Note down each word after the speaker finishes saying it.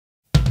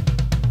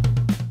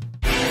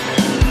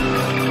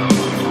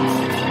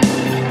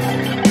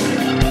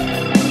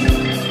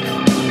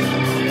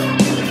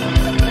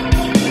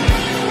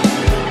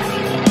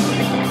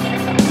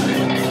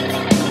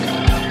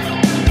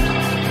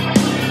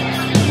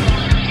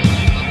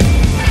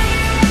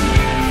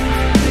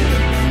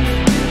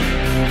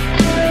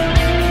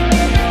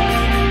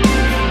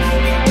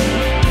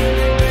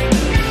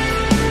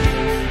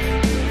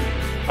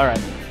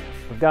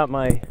got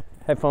my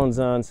headphones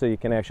on so you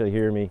can actually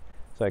hear me,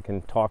 so I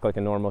can talk like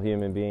a normal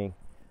human being.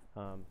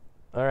 All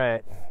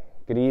right,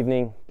 good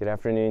evening, good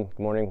afternoon,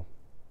 good morning,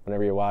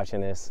 whenever you're watching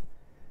this.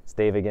 It's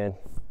Dave again.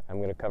 I'm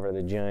going to cover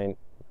the giant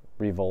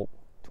Revolt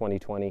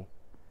 2020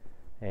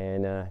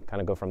 and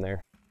kind of go from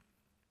there.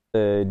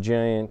 The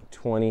giant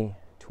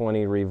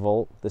 2020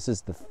 Revolt, this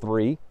is the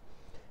 3.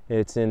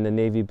 It's in the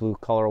navy blue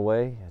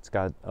colorway. It's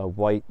got a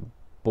white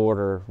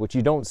border, which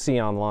you don't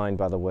see online,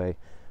 by the way,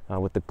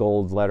 with the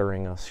gold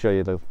lettering. I'll show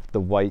you the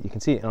white. You can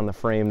see it on the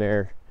frame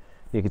there.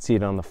 You can see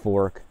it on the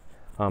fork.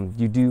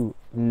 You do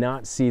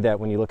not see that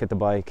when you look at the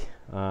bike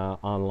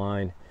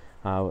online.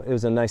 It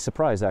was a nice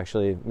surprise,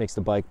 actually. It makes the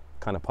bike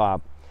kind of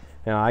pop.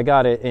 Now, I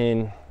got it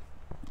in,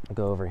 I'll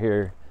go over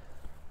here,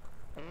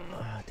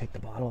 take the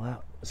bottle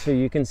out. So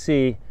you can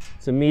see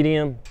it's a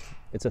medium,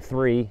 it's a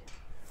 3.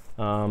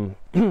 I'm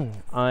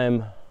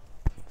 5'10",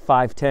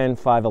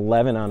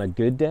 5'11" on a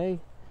good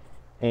day,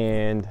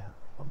 and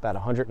about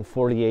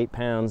 148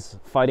 pounds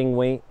fighting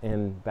weight,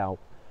 and about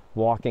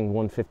walking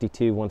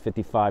 152,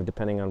 155,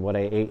 depending on what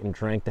I ate and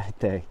drank that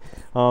day.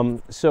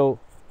 So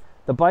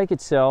the bike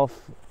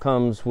itself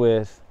comes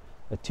with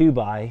a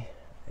 2x,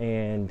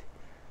 and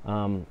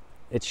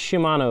it's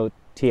Shimano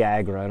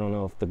Tiagra. I don't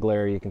know if the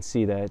glare you can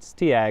see that. It's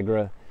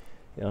Tiagra.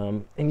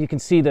 And you can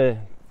see the,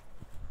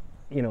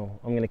 I'm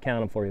going to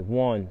count them for you.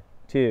 1,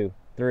 2,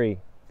 3,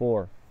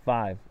 4,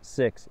 5,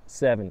 6,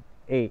 7,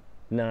 8,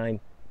 9,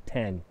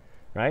 10,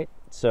 right?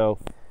 So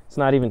it's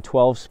not even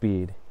 12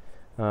 speed.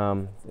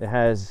 It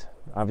has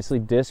obviously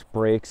disc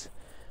brakes.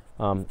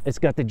 It's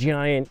got the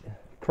giant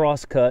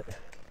cross-cut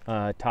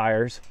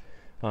tires,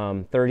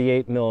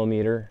 38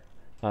 millimeter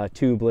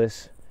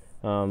tubeless.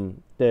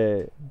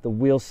 The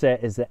wheel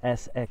set is the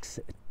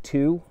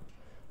SX2,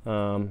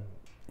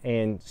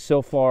 and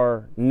so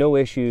far no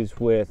issues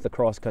with the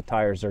cross-cut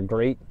tires. They're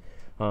great.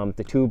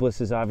 The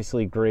tubeless is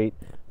obviously great.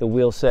 The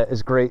wheel set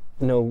is great.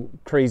 No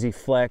crazy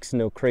flex,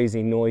 no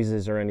crazy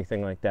noises or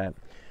anything like that.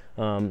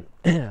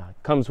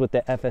 Comes with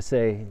the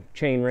FSA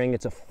chain ring.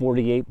 It's a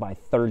 48 by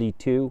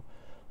 32.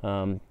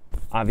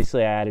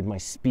 Obviously I added my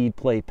speed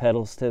play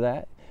pedals to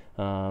that,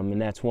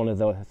 and that's one of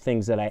the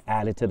things that I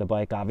added to the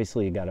bike.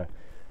 Obviously you got to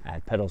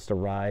add pedals to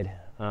ride.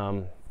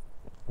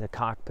 The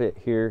cockpit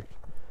here,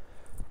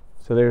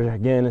 so there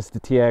again is the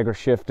Tiagra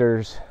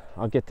shifters.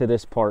 I'll get to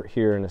this part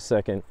here in a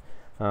second.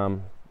 I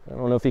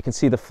don't know if you can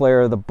see the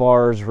flare of the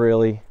bars.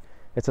 Really,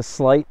 it's a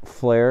slight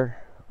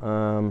flare,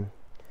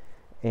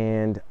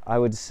 and I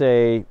would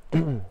say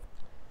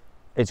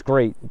it's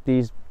great.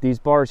 These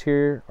bars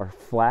here are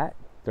flat.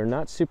 They're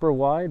not super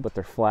wide, but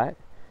they're flat.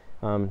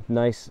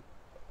 Nice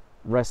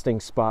resting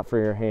spot for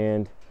your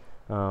hand.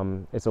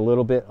 It's a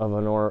little bit of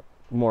a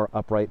more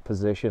upright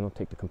position. I'll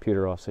take the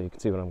computer off so you can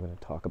see what I'm going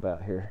to talk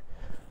about here.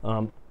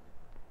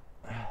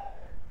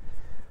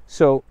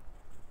 So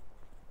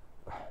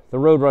the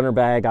Roadrunner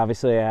bag,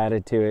 obviously I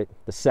added to it.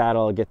 The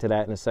saddle, I'll get to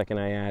that in a second,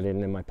 I added,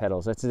 and then my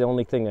pedals. That's the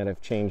only thing that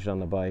I've changed on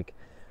the bike.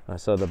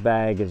 So the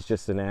bag is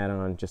just an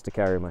add-on just to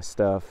carry my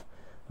stuff,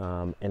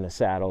 and the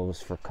saddle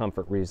was for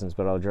comfort reasons,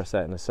 but I'll address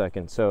that in a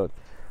second. So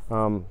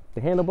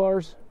the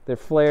handlebars, they're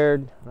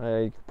flared.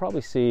 You can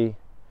probably see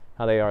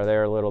how they are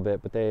there a little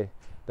bit, but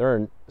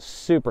they're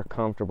super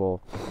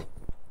comfortable.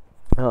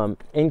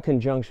 In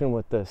conjunction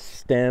with the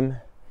stem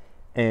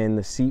and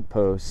the seat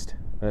post,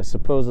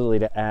 supposedly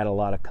to add a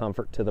lot of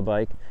comfort to the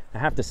bike. I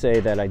have to say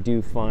that I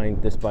do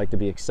find this bike to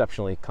be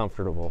exceptionally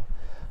comfortable.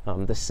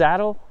 The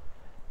saddle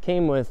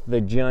came with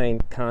the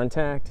giant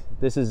contact.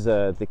 This is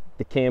the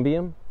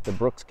cambium, the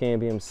Brooks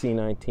Cambium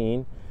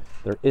C19.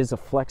 There is a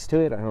flex to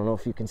it. I don't know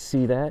if you can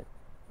see that,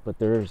 but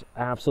there's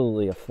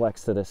absolutely a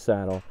flex to this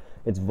saddle.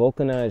 It's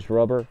vulcanized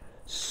rubber,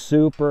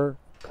 super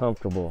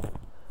comfortable.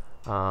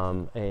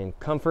 And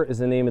comfort is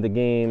the name of the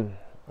game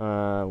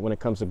when it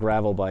comes to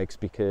gravel bikes,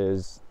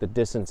 because the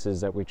distances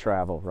that we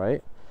travel,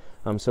 right?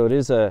 So it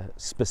is a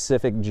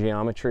specific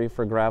geometry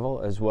for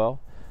gravel as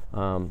well.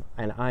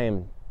 And I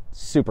am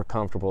super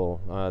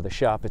comfortable. The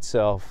shop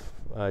itself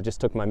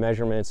just took my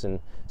measurements and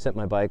set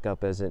my bike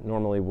up as it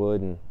normally would,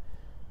 and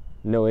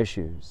no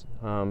issues.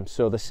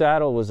 So the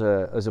saddle was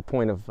a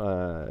point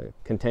of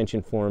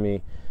contention for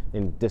me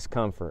in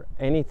discomfort.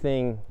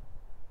 Anything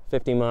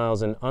 50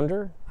 miles and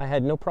under, I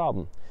had no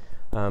problem.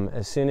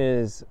 As soon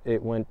as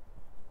it went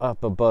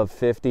up above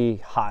 50,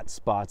 hot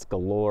spots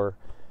galore.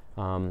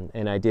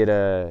 And I did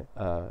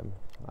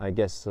I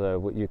guess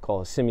what you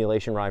call a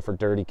simulation ride for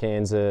Dirty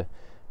Kansas.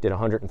 Did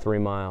 103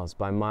 miles.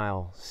 By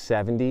mile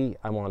 70,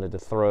 I wanted to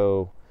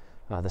throw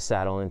the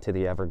saddle into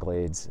the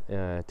Everglades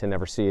to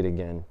never see it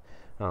again.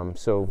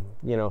 So,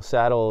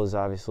 saddle is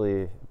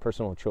obviously a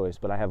personal choice,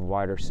 but I have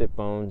wider sit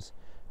bones,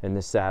 and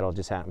this saddle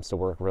just happens to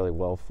work really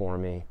well for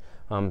me.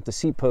 The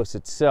seat post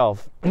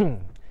itself,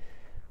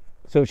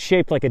 so it's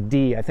shaped like a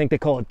D. I think they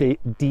call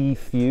it D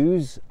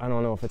fuse. I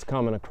don't know if it's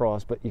coming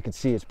across, but you can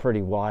see it's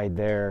pretty wide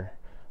there.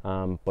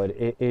 But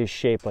it is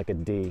shaped like a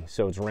D.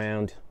 So it's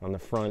round on the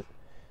front,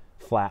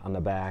 flat on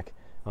the back.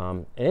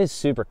 It is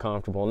super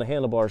comfortable, and the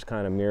handlebars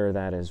kind of mirror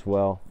that as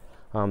well.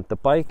 The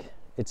bike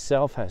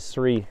itself has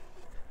 3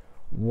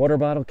 water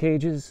bottle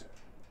cages,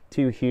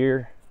 2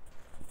 here,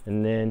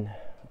 and then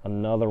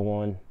another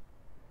one.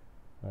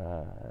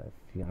 I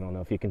don't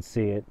know if you can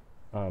see it,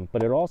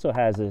 but it also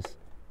has this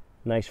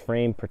nice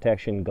frame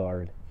protection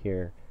guard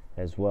here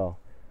as well.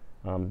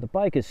 The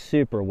bike is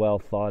super well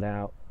thought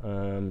out.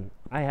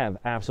 I have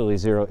absolutely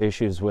 0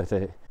 issues with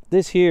it.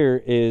 This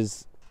here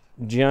is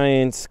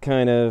Giant's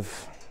kind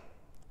of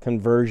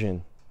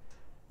conversion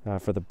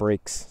for the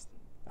brakes.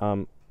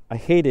 I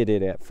hated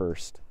it at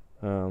first.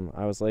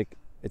 I was like,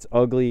 it's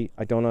ugly.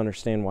 I don't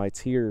understand why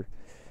it's here.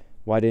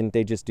 Why didn't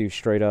they just do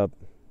straight up?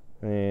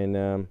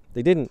 And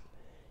they didn't.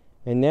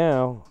 And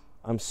now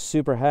I'm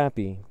super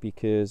happy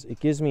because it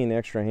gives me an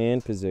extra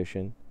hand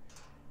position.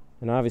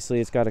 And obviously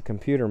it's got a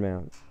computer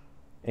mount.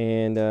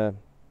 And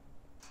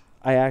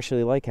I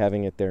actually like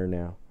having it there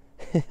now.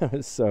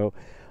 So,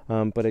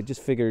 but I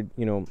just figured,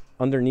 you know,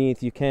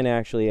 underneath you can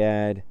actually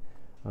add,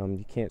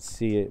 you can't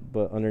see it,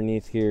 but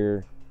underneath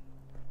here,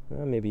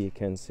 maybe you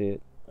can see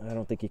it. I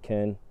don't think you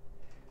can.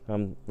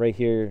 Right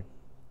here,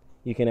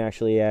 you can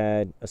actually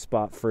add a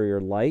spot for your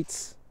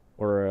lights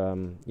or,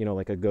 you know,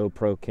 like a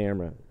GoPro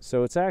camera.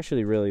 So it's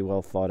actually really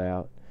well thought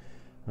out.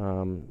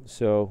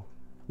 So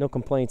no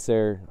complaints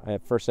there.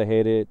 At first I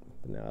hated it,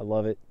 but now I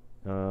love it.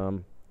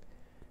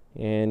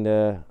 And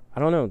I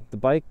don't know, the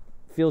bike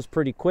feels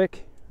pretty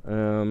quick.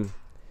 You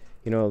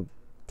know,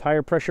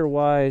 tire pressure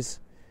wise,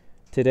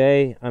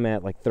 today I'm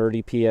at like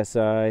 30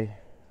 psi.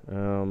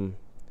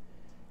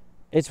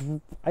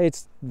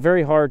 It's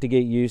very hard to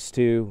get used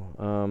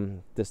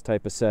to this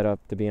type of setup,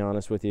 to be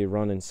honest with you,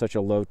 running such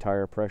a low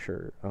tire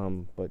pressure,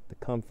 but the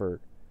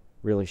comfort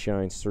really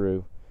shines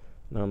through.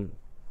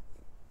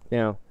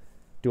 Now,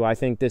 do I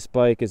think this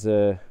bike is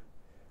a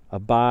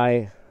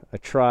buy, a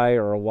try,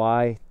 or a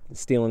why,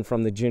 stealing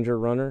from the Ginger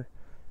Runner?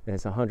 And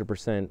it's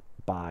 100%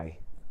 buy.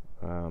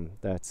 I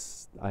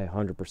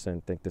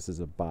 100% think this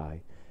is a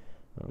buy.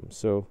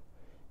 So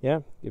yeah,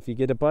 if you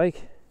get a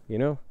bike, you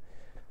know,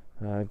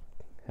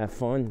 have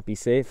fun, be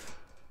safe,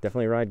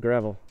 definitely ride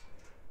gravel.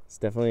 It's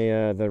definitely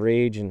the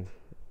rage, and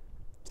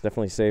it's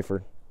definitely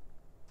safer.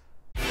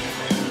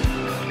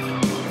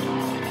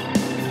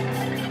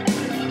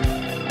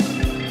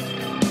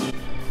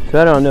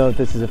 So I don't know if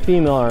this is a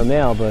female or a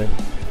male, but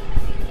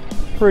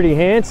pretty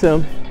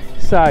handsome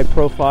side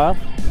profile.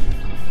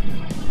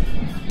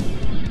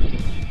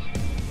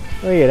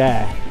 Look at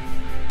that.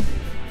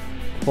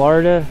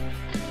 Florida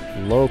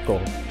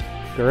local.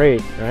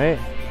 Great, right?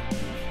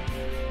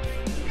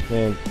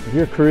 And if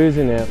you're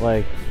cruising at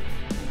like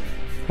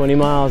 20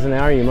 miles an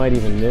hour, you might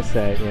even miss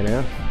that, you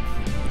know?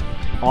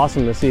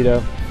 Awesome to see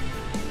though.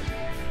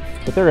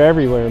 But they're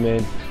everywhere,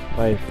 man.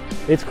 Like,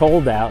 it's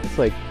cold out. It's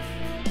like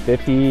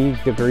 50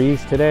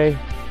 degrees today.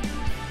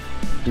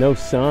 No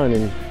sun,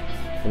 and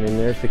then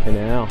there's the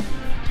canal.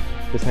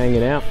 Just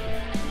hanging out.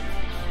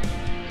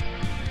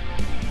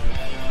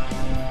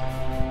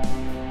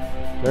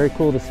 Very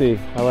cool to see.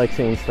 I like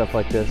seeing stuff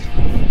like this.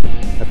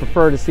 I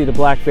prefer to see the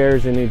black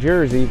bears in New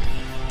Jersey,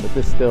 but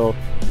this is still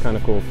kind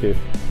of cool too.